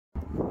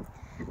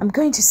I'm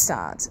going to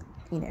start,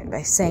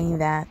 by saying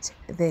that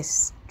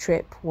this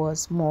trip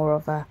was more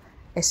of a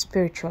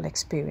spiritual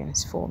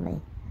experience for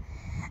me.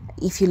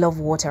 If you love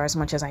water as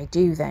much as I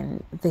do,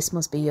 then this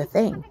must be your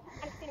thing.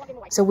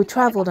 So we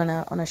traveled on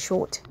a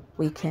short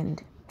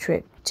weekend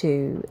trip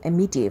to a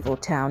medieval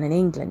town in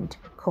England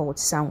called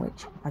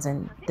Sandwich, as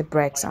in the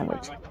bread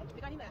sandwich.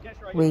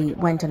 We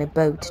went on a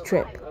boat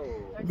trip.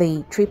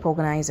 The trip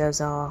organizers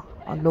are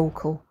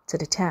local to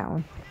the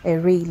town, a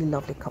really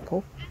lovely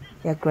couple.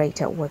 They're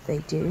great at what they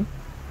do.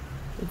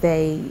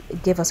 They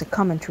give us a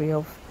commentary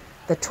of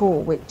the tour,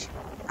 which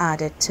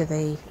added to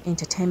the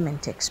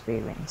entertainment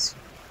experience.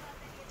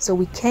 So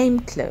we came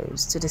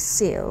close to the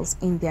seals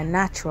in their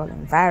natural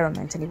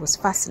environment, and it was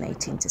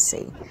fascinating to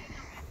see.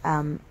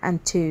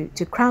 And to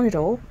crown it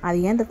all, at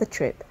the end of the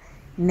trip,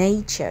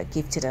 nature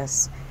gifted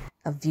us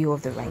a view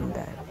of the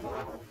rainbow.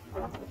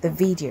 The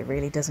video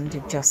really doesn't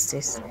do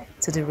justice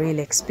to the real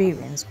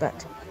experience,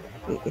 but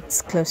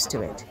it's close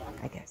to it,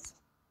 I guess.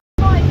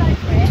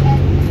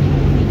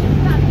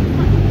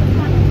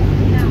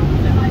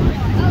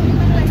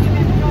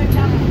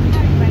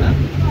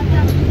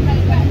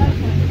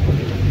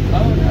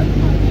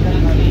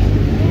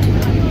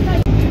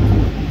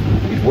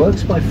 It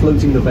works by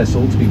floating the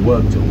vessel to be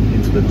worked on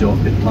into the dock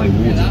at high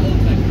water,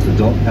 the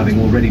dock having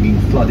already been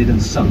flooded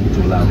and sunk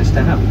to allow this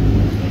to happen.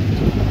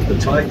 The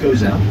tide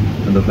goes out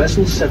and the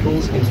vessel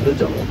settles into the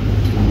dock.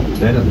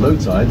 Then at low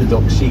tide the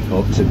dock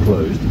seacocks are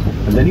closed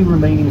and any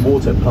remaining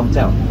water pumped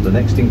out for the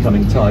next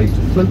incoming tide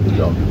to float the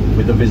dock,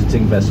 with the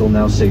visiting vessel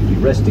now safely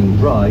resting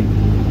dry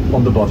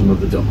on the bottom of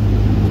the dock.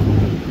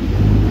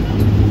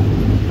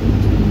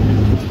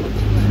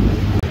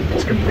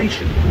 Its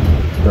completion,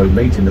 though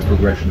late in the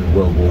progression of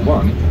World War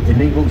I,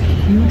 enabled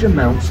huge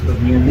amounts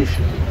of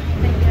munition.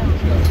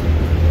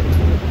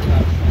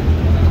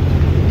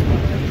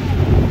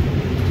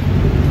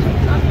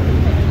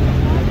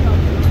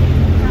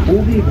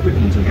 All the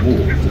equipment of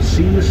war was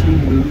seamlessly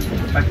moved from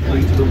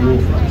factory to the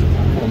warfront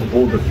on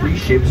board the 3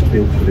 ships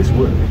built for this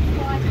work.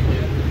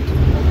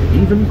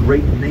 Even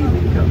great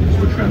naval guns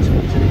were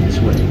transported in this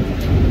way,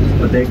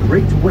 but their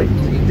great weight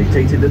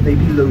dictated that they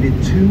be loaded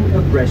 2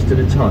 abreast at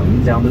a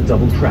time down the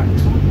double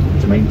tracks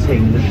to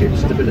maintain the ship's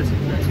stability.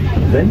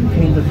 Then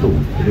came the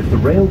thought that if the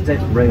rail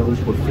deck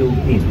rails were filled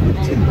in with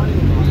timber,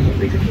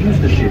 they could use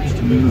the ships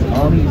to move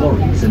army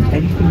lorries and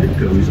anything that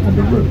goes on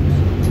the roads.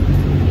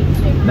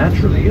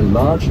 Naturally, a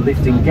large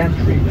lifting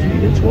gantry was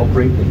needed to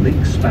operate the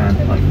link span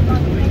height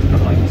according to the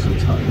heights of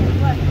tide.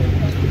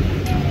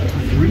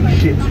 3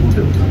 ships were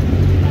built,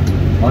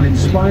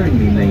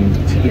 uninspiringly named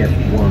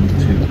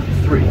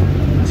TF-123,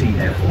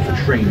 TF for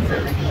train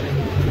ferry,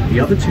 the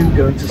other 2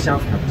 going to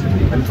Southampton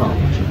and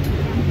Harwich.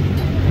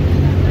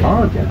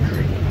 Our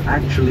gantry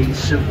actually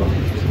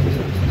survived.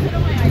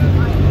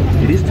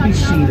 It is to be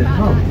seen at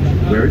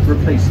Harwich, where it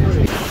replaces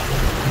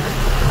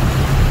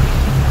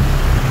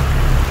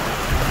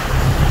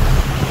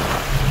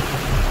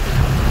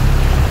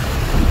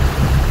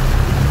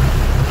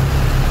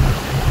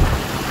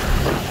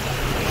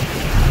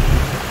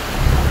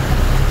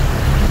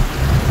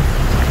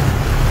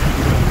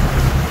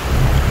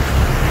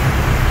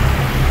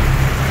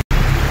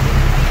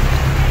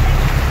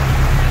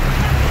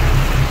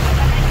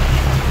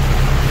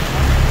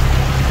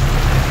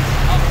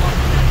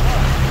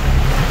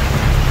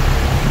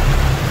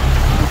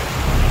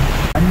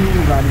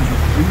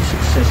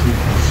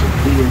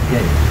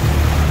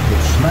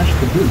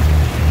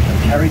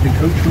carried the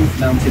coach roof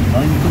mounted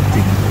 9-foot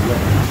dinghy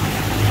away.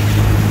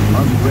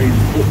 Unbrave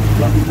foot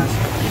rough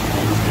passage.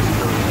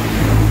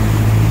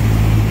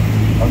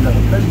 Under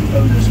the present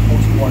owner's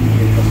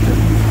 41-year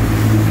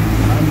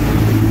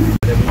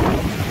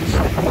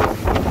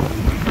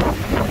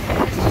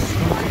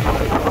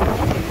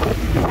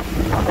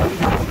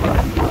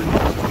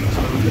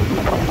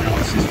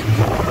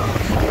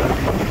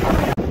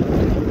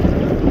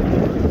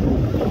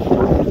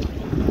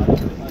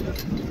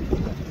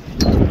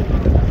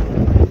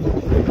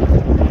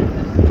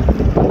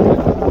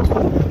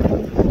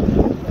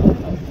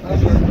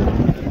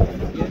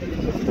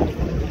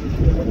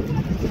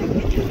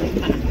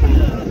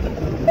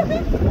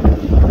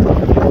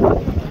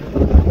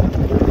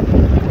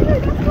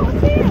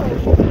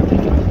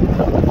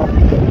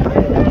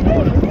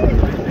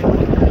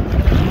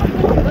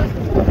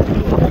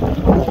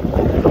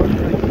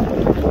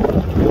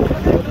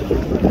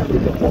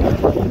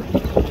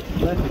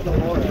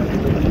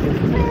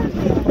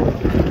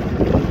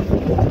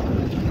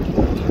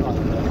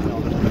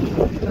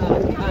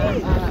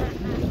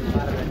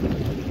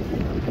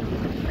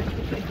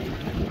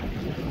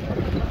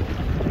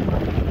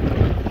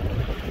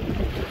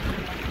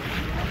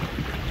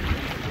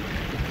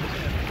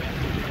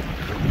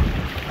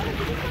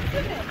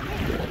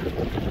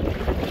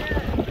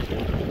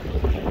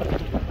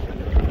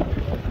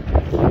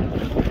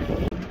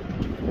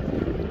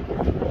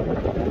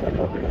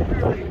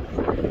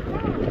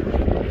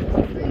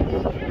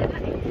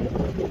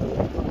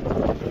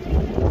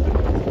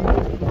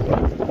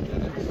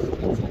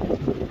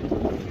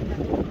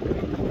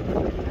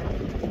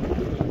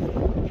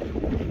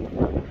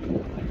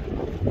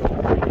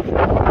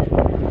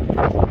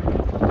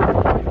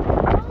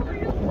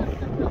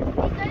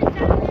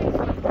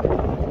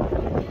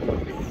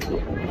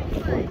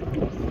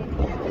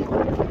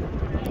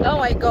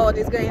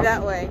board is going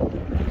that way.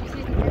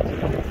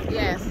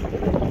 Yes.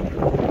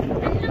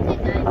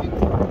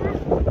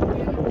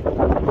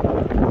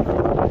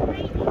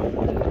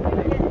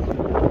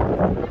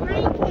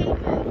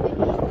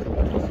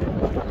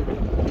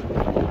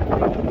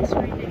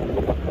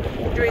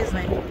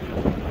 Drizzling.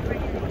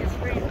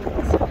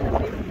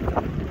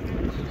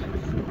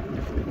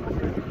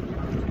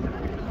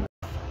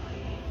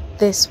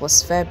 This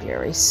was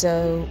February,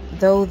 so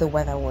though the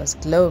weather was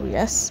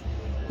glorious,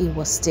 it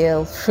was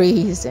still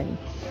freezing.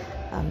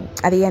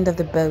 At the end of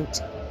the boat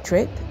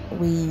trip,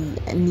 we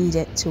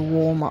needed to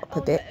warm up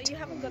a bit,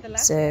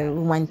 so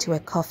we went to a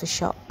coffee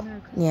shop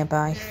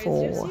nearby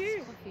for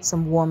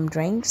some warm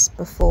drinks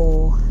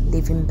before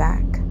leaving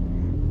back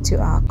to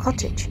our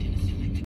cottage.